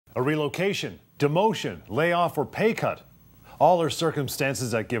A relocation, demotion, layoff, or pay cut. All are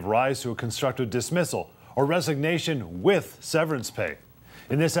circumstances that give rise to a constructive dismissal or resignation with severance pay.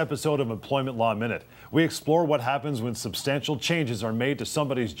 In this episode of Employment Law Minute, we explore what happens when substantial changes are made to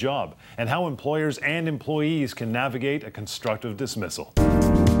somebody's job and how employers and employees can navigate a constructive dismissal.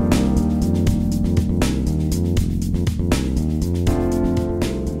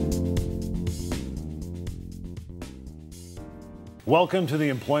 Welcome to the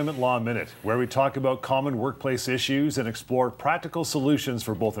Employment Law Minute, where we talk about common workplace issues and explore practical solutions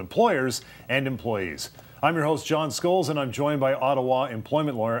for both employers and employees. I'm your host, John Scholes, and I'm joined by Ottawa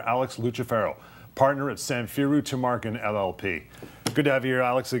employment lawyer Alex Lucifero, partner at Samfiru Tumarkin LLP. Good to have you here,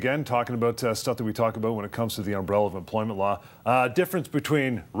 Alex, again, talking about stuff that we talk about when it comes to the umbrella of employment law. Difference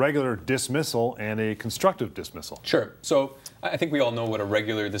between regular dismissal and a constructive dismissal. Sure. So I think we all know what a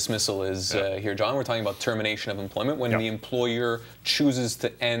regular dismissal is here, John. We're talking about termination of employment when the employer chooses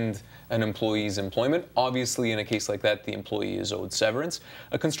to end an employee's employment. Obviously, in a case like that, the employee is owed severance.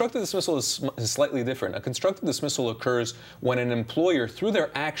 A constructive dismissal is slightly different. A constructive dismissal occurs when an employer, through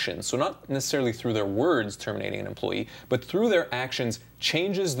their actions, so not necessarily through their words terminating an employee, but through their actions,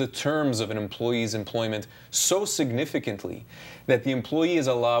 changes the terms of an employee's employment so significantly that the employee is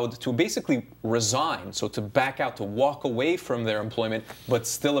allowed to basically resign, so to back out, to walk away from their employment, but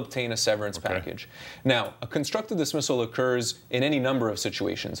still obtain a severance package. Now, a constructive dismissal occurs in any number of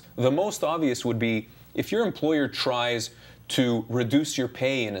situations. The most obvious would be if your employer tries to reduce your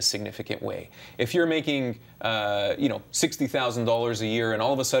pay in a significant way. If you're making, $60,000 a year, and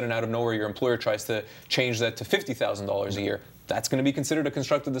all of a sudden, out of nowhere, your employer tries to change that to $50,000 a year, that's going to be considered a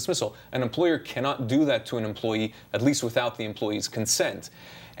constructive dismissal. An employer cannot do that to an employee, at least without the employee's consent.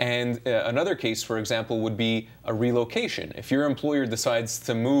 And another case, for example, would be a relocation. If your employer decides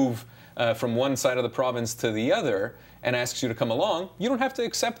to move from one side of the province to the other and asks you to come along, you don't have to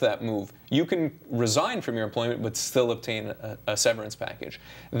accept that move. You can resign from your employment but still obtain a severance package.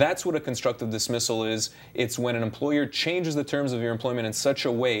 That's what a constructive dismissal is. It's when an employer changes the terms of your employment in such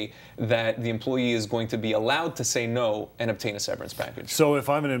a way that the employee is going to be allowed to say no and obtain a severance package. So if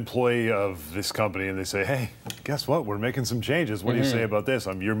I'm an employee of this company and they say, hey, guess what, we're making some changes. What do you say about this?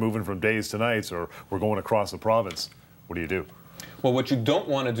 You're moving from days to nights, or we're going across the province. What do you do? Well, what you don't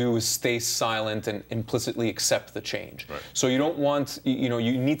want to do is stay silent and implicitly accept the change. Right. So you don't want, you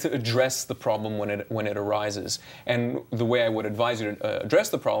need to address the problem when it arises. And the way I would advise you to address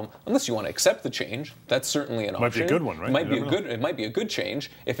the problem, unless you want to accept the change, that's certainly an option. Might be a good one, right? It might be a good change.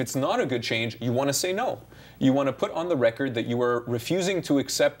 If it's not a good change, you want to say no. You want to put on the record that you are refusing to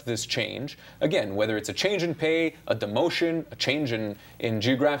accept this change. Again, whether it's a change in pay, a demotion, a change in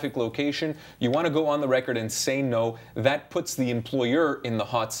geographic location, you want to go on the record and say no. That puts the employer in the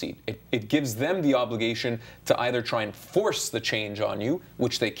hot seat. It gives them the obligation to either try and force the change on you,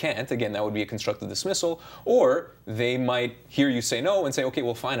 which they can't. Again, that would be a constructive dismissal. Or they might hear you say no and say, okay,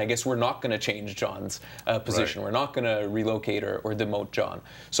 well, fine, I guess we're not going to change John's position. Right. We're not going to relocate or demote John.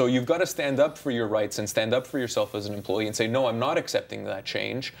 So you've got to stand up for your rights and stand up for yourself as an employee and say, no, I'm not accepting that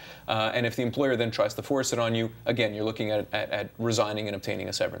change. And if the employer then tries to force it on you, again, you're looking at resigning and obtaining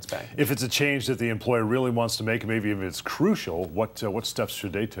a severance package. If it's a change that the employer really wants to make, maybe if it's crucial, what steps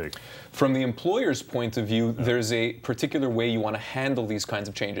should they take? From the employer's point of view, there's a particular way you want to handle these kinds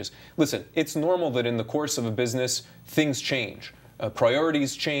of changes. Listen, it's normal that in the course of a business, things change.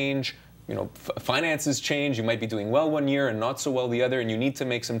 Priorities change. Finances change. You might be doing well one year and not so well the other, and you need to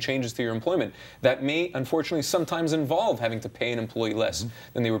make some changes to your employment. That may, unfortunately, sometimes involve having to pay an employee less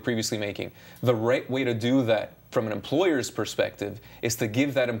than they were previously making. The right way to do that from an employer's perspective is to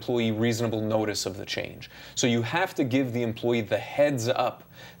give that employee reasonable notice of the change. So you have to give the employee the heads up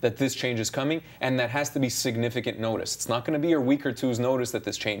that this change is coming, and that has to be significant notice. It's not going to be a week or two's notice that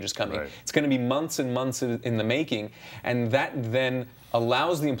this change is coming. Right. It's going to be months and months in the making, and that then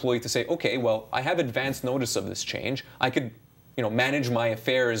allows the employee to say, okay, well, I have advance notice of this change. I could manage my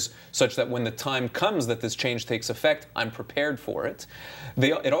affairs such that when the time comes that this change takes effect, I'm prepared for it.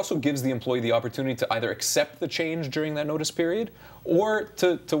 It also gives the employee the opportunity to either accept the change during that notice period or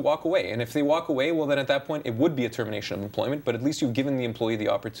to walk away. And if they walk away, well, then at that point, it would be a termination of employment, but at least you've given the employee the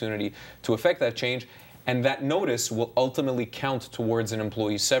opportunity to effect that change. And that notice will ultimately count towards an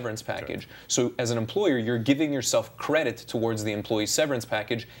employee's severance package. Okay. So as an employer, you're giving yourself credit towards the employee's severance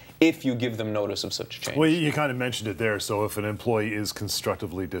package if you give them notice of such a change. Well, you kind of mentioned it there. So if an employee is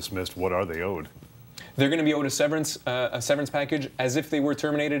constructively dismissed, what are they owed? They're going to be owed a severance package as if they were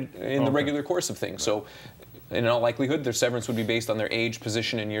terminated in the regular course of things. Right. So In all likelihood, their severance would be based on their age,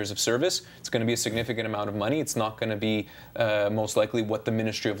 position, and years of service. It's going to be a significant amount of money. It's not going to be most likely what the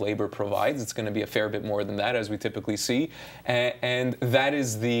Ministry of Labor provides. It's going to be a fair bit more than that, as we typically see. And that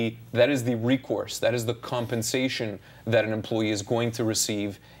is the recourse. That is the compensation that an employee is going to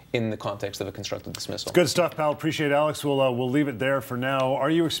receive in the context of a constructive dismissal. It's good stuff, pal. Appreciate it, Alex. We'll leave it there for now. Are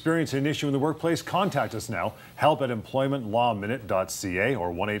you experiencing an issue in the workplace? Contact us now. Help at employmentlawminute.ca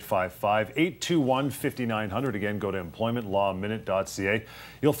or 1-855-821-5900. Again, go to employmentlawminute.ca.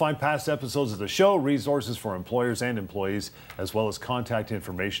 You'll find past episodes of the show, resources for employers and employees, as well as contact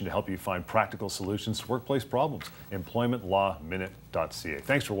information to help you find practical solutions to workplace problems. employmentlawminute.ca.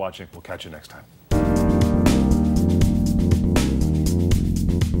 Thanks for watching. We'll catch you next time.